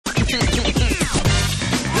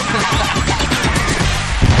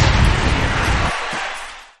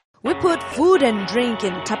put food and drink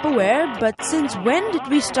in Tupperware, but since when did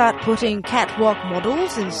we start putting catwalk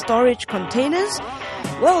models in storage containers?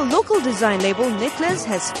 Well, local design label Nicholas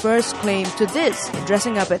has first claim to this,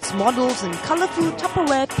 dressing up its models in colourful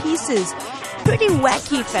Tupperware pieces. Pretty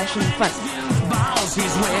wacky fashion fun. Balls,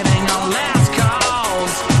 he's waiting on last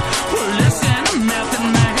calls. Well, listen, method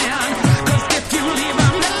man, 'cause if you leave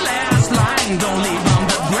on the last line, don't leave on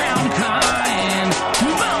the ground kind.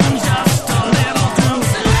 Boom, just a little too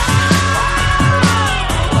slow.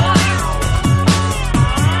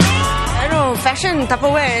 I don't know, fashion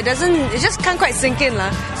Tupperware, it just can't quite sink in.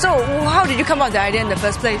 So how did you come up with the idea in the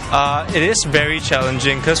first place? It is very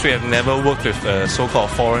challenging because we have never worked with so-called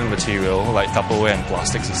foreign material like Tupperware and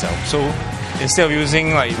plastics itself. So instead of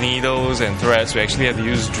using like needles and threads, we actually had to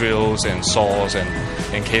use drills and saws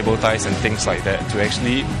and cable ties and things like that to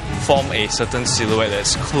actually form a certain silhouette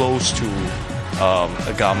that's close to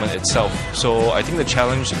a garment itself. So I think the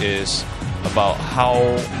challenge is about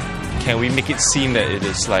how can we make it seem that it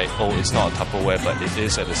is like, oh, it's not a Tupperware, but it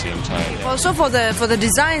is at the same time. Yeah. Also for the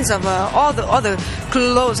designs of all the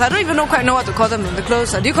clothes, I don't even quite know what to call them. The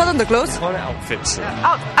clothes. Do you call them the clothes? We call it outfits.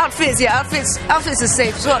 Outfits. Yeah, outfits is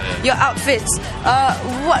safe. So your outfits.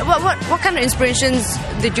 What kind of inspirations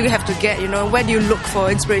did you have to get? You know, where do you look for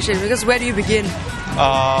inspiration? Because where do you begin?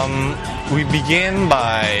 We begin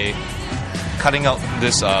by cutting out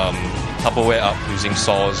this Tupperware up using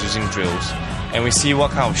saws, using drills. And we see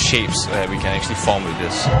what kind of shapes we can actually form with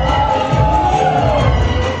this.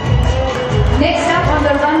 Next up on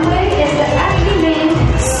the runway is the aptly named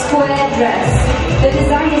square dress. The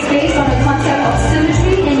design is based on the concept of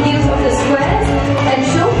symmetry in use of the squares and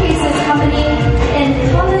showcases harmony in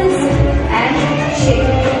colors and shape.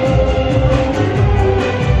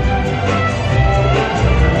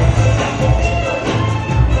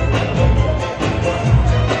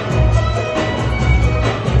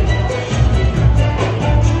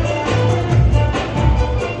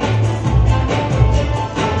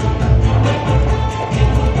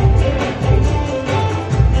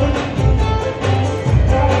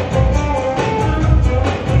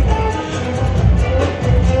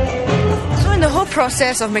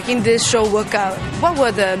 Process of making this show work out, what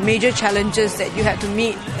were the major challenges that you had to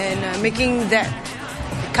meet in making that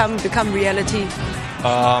become reality?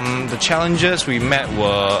 The challenges we met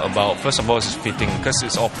were about, first of all, is fitting, because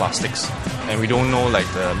it's all plastics and we don't know like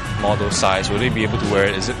the model size. Will they be able to wear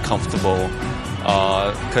it? Is it comfortable?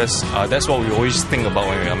 Because that's what we always think about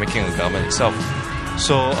when we are making a garment itself.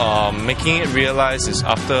 So making it realized is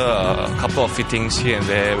after a couple of fittings here and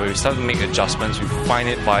there, where we start to make adjustments, we find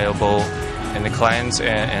it viable. And the clients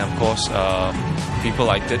and of course people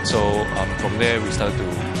liked it, so from there we started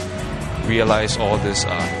to realize all these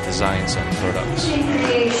designs and products.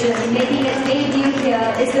 Creation, making its debut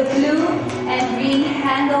here is the blue and green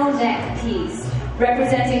handle neck piece,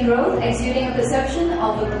 representing growth, exuding a perception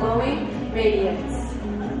of a glowing radiance.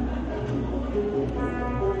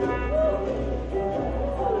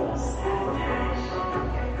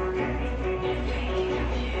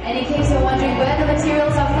 And in case you're wondering where the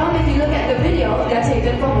materials are from, if you look at the video, they're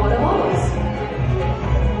taken from water models.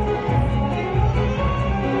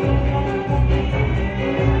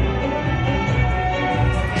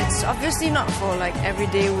 It's obviously not for like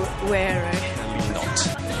everyday wear, right? Definitely not.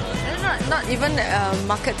 And not even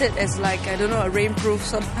marketed as like, I don't know, a rainproof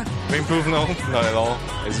sort of. Rainproof? No, not at all.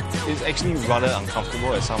 It's actually rather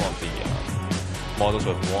uncomfortable as some of the models who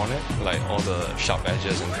have worn it, like all the sharp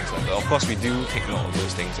edges and things like that. Of course, we do take note of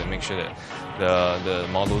those things and make sure that the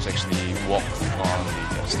models actually walk on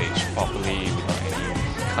the stage properly without any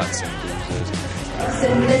cuts and bruises.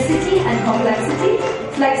 Simplicity and complexity,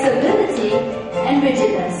 flexibility and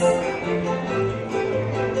rigidness.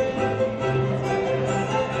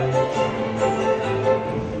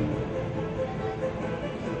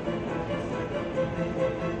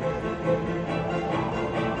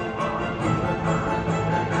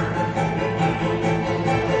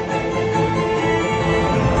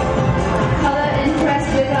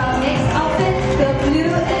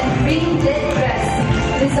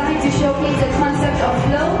 Designed to showcase the concept of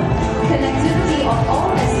flow, connectivity of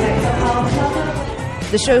all aspects of our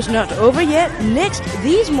clutter. The show's not over yet. Next,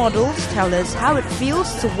 these models tell us how it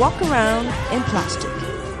feels to walk around in plastic.